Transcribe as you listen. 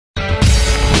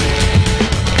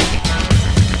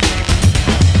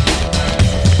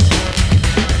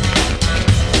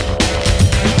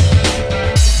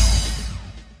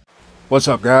What's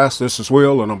up, guys? This is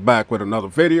Will, and I'm back with another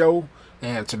video.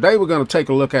 And today we're going to take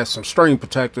a look at some screen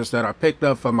protectors that I picked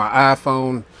up for my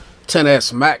iPhone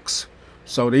XS Max.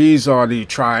 So these are the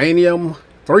Trianium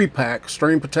 3-pack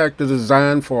screen protector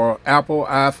designed for Apple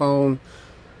iPhone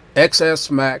XS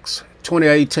Max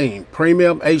 2018.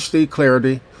 Premium HD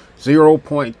clarity,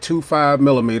 0.25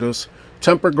 millimeters,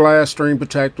 tempered glass screen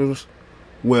protectors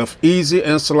with easy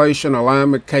installation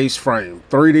alignment case frame.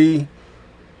 3D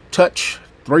touch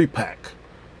 3-pack.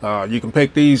 You can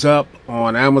pick these up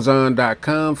on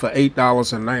Amazon.com for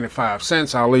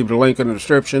 $8.95. I'll leave the link in the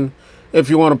description if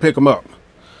you want to pick them up.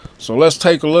 So let's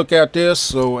take a look at this.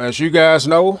 So as you guys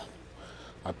know,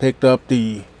 I picked up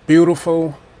the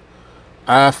beautiful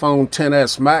iPhone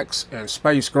XS Max in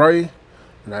space gray.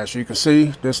 And as you can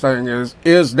see, this thing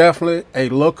is definitely a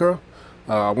looker.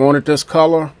 I wanted this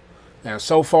color, and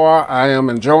so far I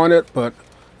am enjoying it. But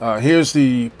here's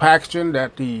the packaging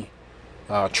that the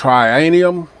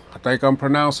Trianium, I think I'm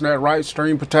pronouncing that right,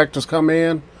 screen protectors come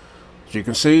in. As you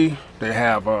can see, they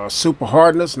have super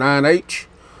hardness 9H,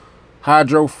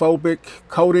 hydrophobic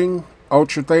coating,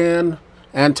 ultra thin,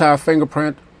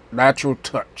 anti-fingerprint, natural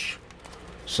touch.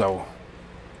 So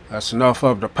that's enough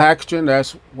of the packaging.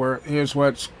 That's where, here's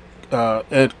what's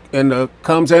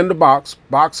comes in the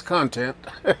box content.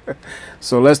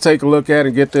 So let's take a look at it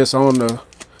and get this on the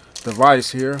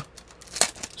device here.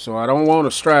 So I don't want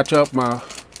to scratch up my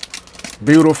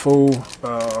beautiful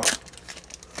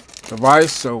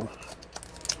device, so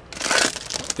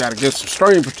got to get some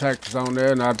screen protectors on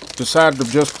there, and I decided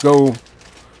to just go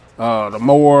the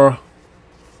more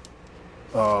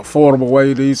affordable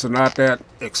way. These are not that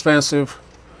expensive,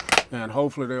 and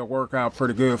hopefully they'll work out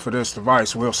pretty good for this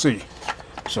device. We'll see.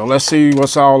 So let's see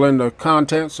what's all in the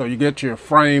content. So you get your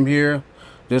frame here.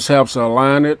 This helps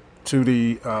align it to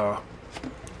the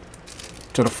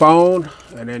phone,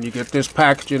 and then you get this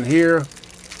packaging here.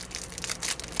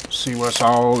 See what's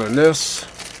all in this.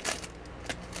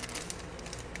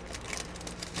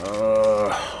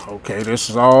 Okay, this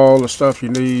is all the stuff you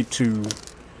need to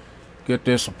get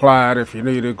this applied. If you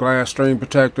need a glass screen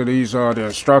protector, these are the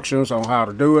instructions on how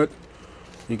to do it.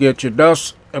 You get your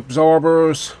dust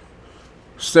absorbers,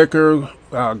 sticker,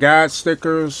 guide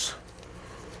stickers,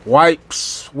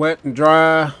 wipes, wet and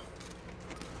dry.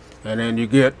 And then you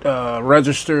get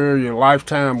register your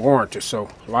lifetime warranty. So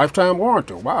lifetime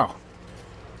warranty, wow,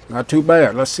 not too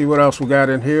bad. Let's see what else we got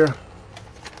in here.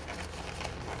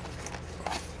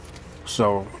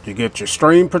 So you get your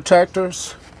screen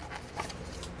protectors.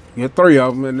 You get 3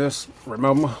 of them in this,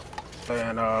 remember,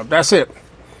 and that's it.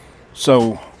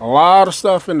 So a lot of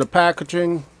stuff in the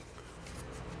packaging,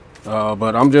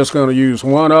 but I'm just going to use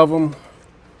one of them,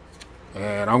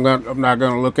 and I'm not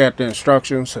going to look at the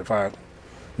instructions. If I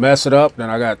mess it up, then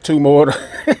I got 2 more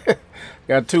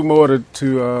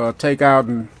to take out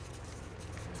and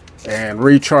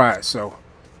retry it. So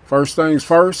first things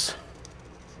first,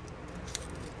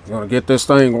 I'm gonna get this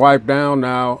thing wiped down.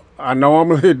 Now I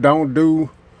normally don't do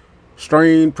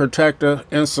screen protector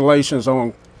installations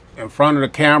in front of the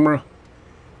camera,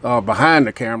 behind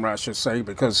the camera I should say,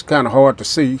 because it's kind of hard to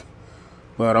see,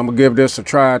 but I'm gonna give this a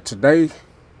try today.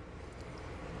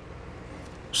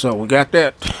 So we got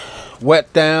that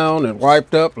wet down and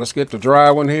wiped up. Let's get the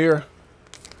dry one here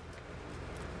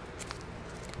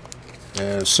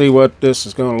and see what this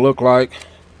is going to look like.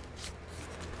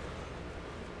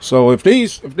 So if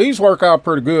these work out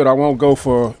pretty good, I won't go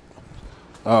for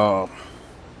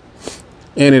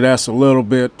any that's a little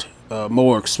bit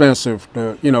more expensive,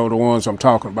 you know, the ones I'm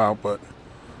talking about. But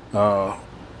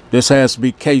this has to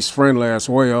be case friendly as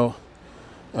well.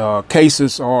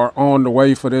 Cases are on the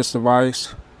way for this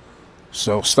device,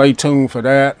 so stay tuned for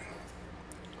that.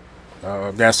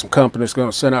 Got some companies going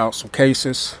to send out some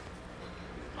cases.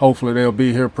 Hopefully they'll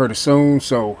be here pretty soon.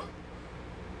 So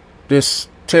this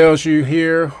tells you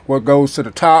here what goes to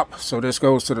the top. So this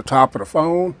goes to the top of the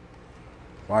phone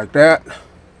like that.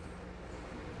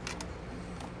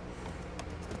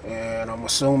 And I'm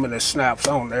assuming it snaps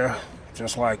on there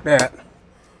just like that.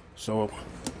 So it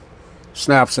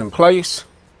snaps in place.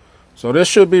 So this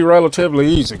should be relatively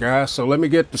easy, guys. So let me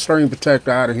get the screen protector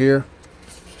out of here.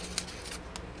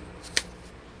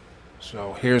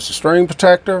 So here's the screen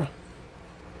protector.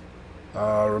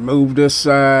 Remove this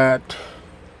side.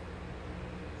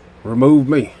 Remove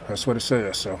me. That's what it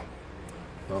says. So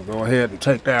I'll go ahead and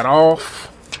take that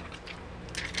off.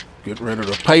 Get rid of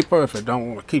the paper if it don't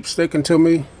want to keep sticking to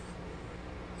me.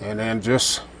 And then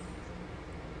just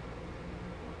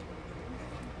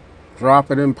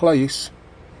drop it in place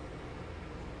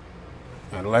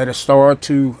and let it start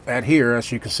to adhere.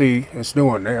 As you can see, it's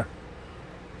doing there.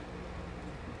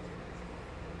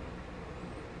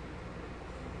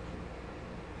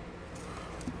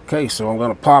 Okay, so I'm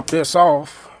going to pop this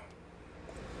off.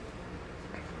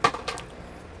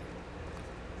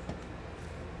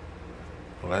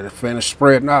 Let it finish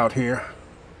spreading out here.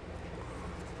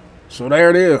 So there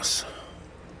it is.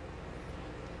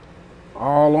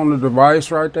 All on the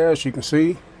device right there, as you can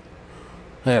see.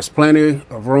 Has plenty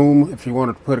of room if you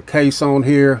wanted to put a case on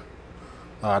here.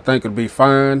 I think it'll be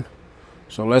fine.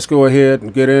 So let's go ahead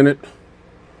and get in it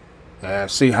and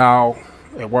see how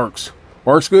it works.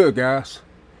 Works good, guys.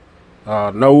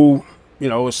 No, you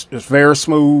know, it's very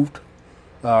smooth.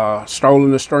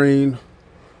 Strolling the screen.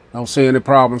 Don't see any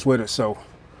problems with it. So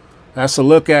that's a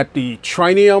look at the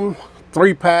Trianium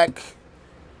 3-pack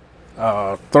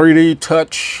 3D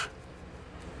touch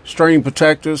screen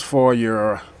protectors for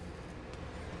your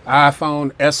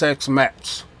iPhone SX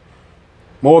Max.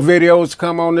 More videos to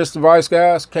come on this device,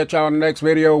 guys. Catch y'all in the next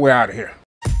video. We're out of here.